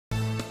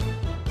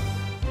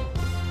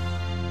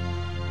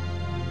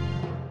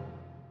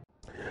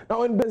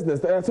Now in business,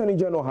 the Attorney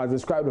General has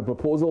described a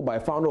proposal by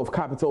founder of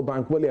Capital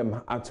Bank,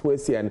 William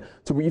Atwesian,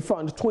 to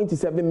refund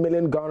 27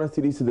 million Ghana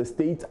cedis to the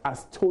state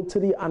as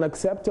totally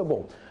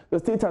unacceptable. The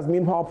state has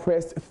meanwhile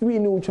pressed 3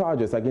 new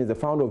charges against the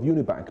founder of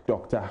Unibank,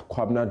 Dr.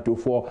 Kwabena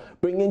Dufo,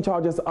 bringing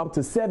charges up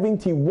to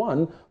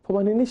 71 from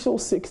an initial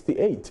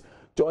 68.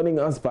 Joining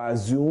us via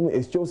Zoom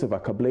is Joseph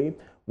Akable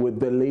with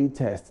the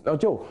latest. Now,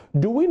 Joe,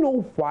 do we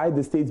know why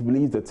the state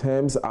believes the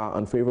terms are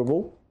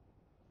unfavorable?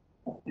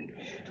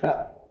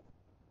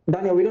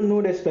 Daniel, we don't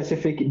know the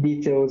specific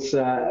details,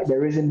 the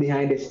reason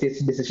behind the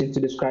state's decision to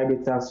describe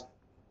it as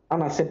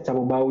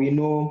unacceptable, but we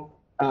know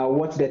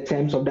what the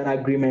terms of that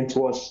agreement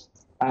was.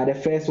 The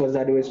first was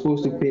that they were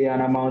supposed to pay an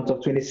amount of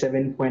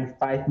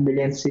 27.5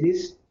 million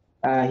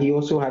cedis. He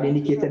also had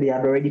indicated he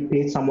had already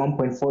paid some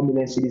 1.4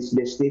 million cedis to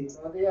the state,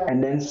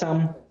 and then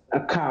some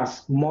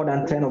cars, more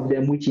than 10 of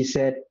them, which he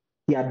said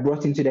he had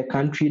brought into the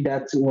country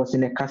that was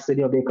in the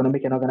custody of the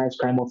Economic and Organized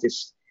Crime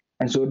Office.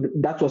 And so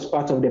that was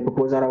part of the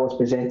proposal that was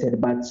presented.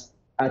 But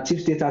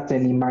Chief State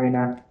Attorney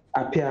Marina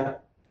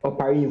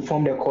Opari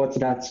informed the court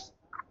that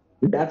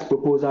that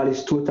proposal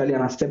is totally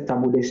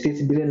unacceptable. The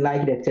state didn't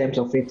like the terms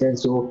of it, and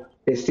so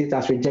the state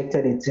has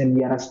rejected it. And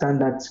we understand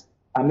that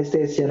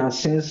Mr. Essien has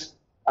since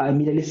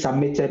immediately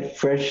submitted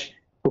fresh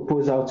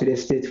proposal to the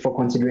state for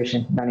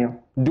consideration. Daniel.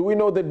 Do we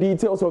know the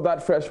details of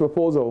that fresh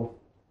proposal?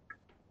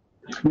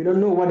 We don't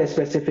know what the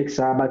specifics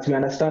are, but we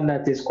understand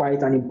that it's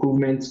quite an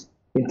improvement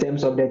in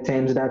terms of the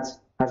terms that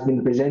has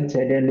been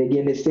presented. And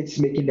again, the state is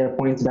making the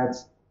point that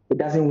it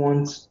doesn't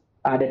want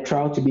the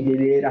trial to be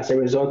delayed as a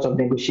result of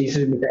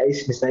negotiations with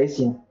Mr.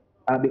 Essien,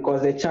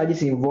 because the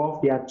charges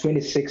involved, there are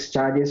 26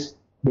 charges.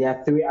 There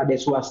are 3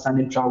 others who are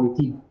standing trial with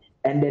him.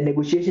 And the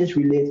negotiations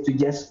relate to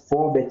just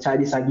 4 of the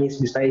charges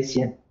against Mr.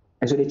 Essien.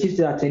 And so the Chief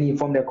State Attorney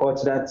informed the court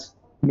that,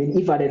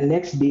 if at the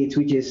next date,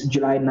 which is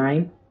July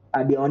 9,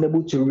 they are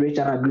unable to reach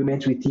an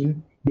agreement with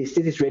him, the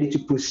state is ready to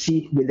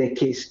proceed with the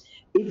case.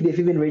 If they've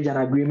even reached an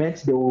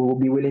agreement, they will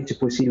be willing to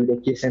proceed with the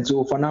case. And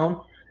so for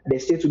now, the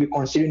state will be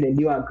considering the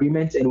new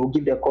agreement and will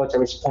give the court a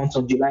response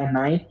on July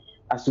 9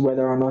 as to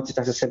whether or not it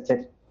has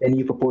accepted the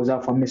new proposal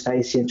from Mr.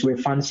 Essien to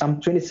refund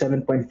some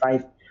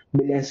 27.5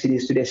 million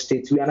cedis to the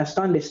state. We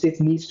understand the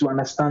state needs to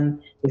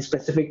understand in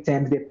specific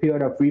terms the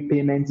period of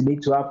repayment,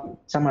 need to have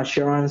some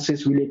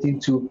assurances relating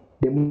to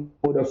the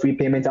mode of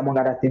repayment, among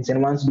other things.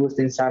 And once those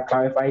things are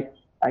clarified,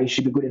 it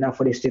should be good enough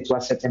for the state to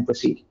accept and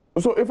proceed.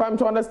 So if I'm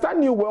to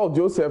understand you well,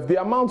 Joseph,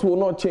 the amount will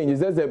not change.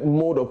 It's just the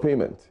mode of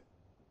payment.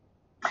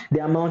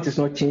 The amount is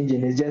not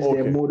changing. It's just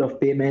the mode of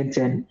payment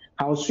and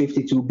how swift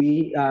it will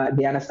be.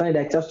 They understand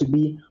that it has to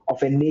be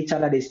of a nature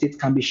that the state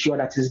can be sure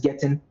that it's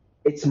getting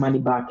its money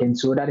back. And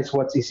so that is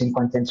what is in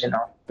contention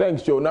now.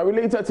 Thanks, Joe. Now,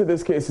 related to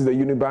this case is the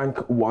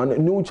Unibank one.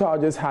 New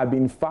charges have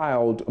been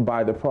filed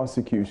by the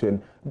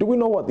prosecution. Do we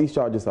know what these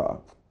charges are?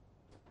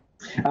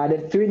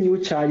 The 3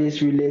 new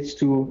charges relate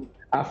to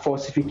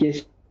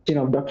falsification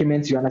of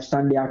documents. You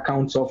understand the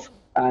accounts of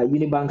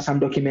Unibank, some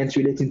documents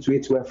relating to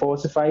it were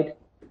falsified,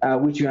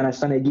 which you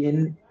understand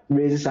again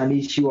raises an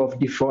issue of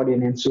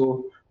defrauding. And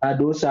so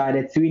those are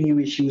the 3 new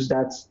issues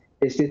that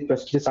the state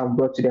prosecutors have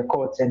brought to the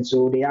court. And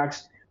so they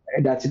asked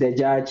that the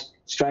judge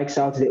strikes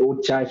out the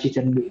old charge sheet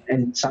and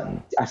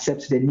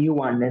accepts the new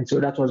one. And so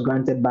that was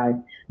granted by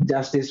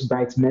Justice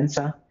Bright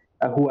Mensah,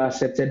 who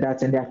accepted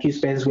that. And the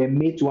accused persons were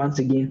made to once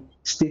again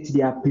state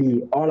their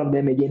plea. All of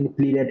them again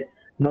pleaded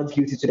not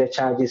guilty to the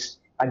charges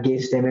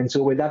against them. And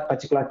so with that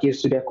particular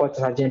case, to the court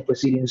has adjourned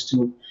proceedings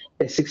to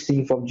the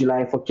 16th of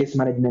July for case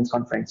management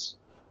conference.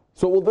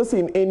 So will this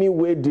in any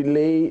way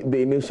delay the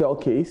initial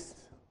case?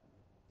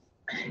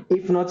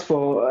 If not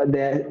for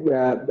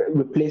the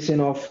replacing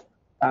of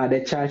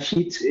the charge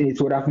sheet, it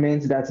would have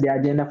meant that the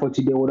agenda for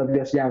today would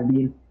obviously have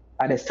been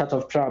at the start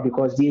of trial,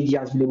 because the AG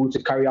has been able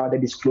to carry out the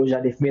disclosure.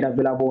 They've made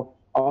available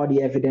all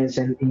the evidence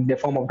and in the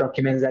form of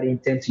documents that they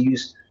intend to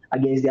use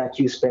against the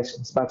accused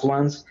persons. But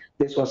once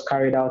this was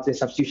carried out, the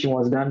substitution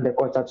was done, the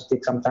court had to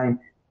take some time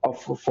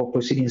off for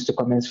proceedings to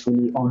commence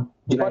fully on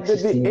July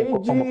 16.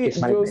 But did the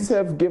AG,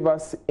 Joseph, give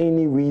us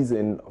any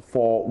reason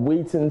for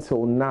waiting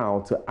till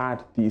now to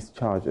add these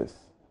charges?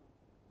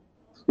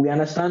 We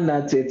understand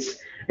that it's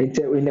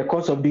in the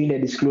course of doing the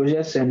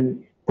disclosures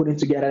and putting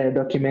together the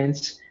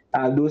documents,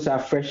 those are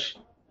fresh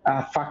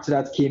facts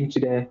that came to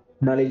the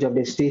knowledge of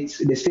the state.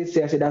 The state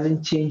says it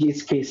doesn't change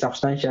its case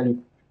substantially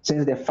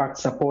since the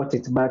facts support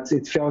it, but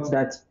it felt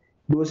that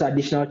those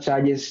additional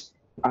charges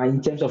are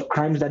in terms of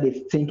crimes that they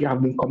think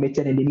have been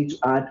committed, and they need to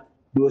add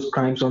those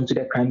crimes onto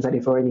the crimes that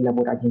they've already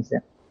leveled against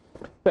them.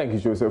 Thank you,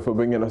 Joseph, for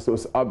bringing us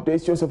those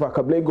updates. Joseph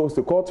Akable goes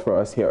to court for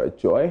us here at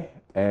Joy,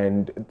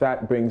 and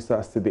that brings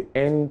us to the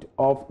end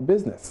of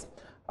business.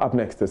 Up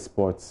next is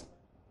sports.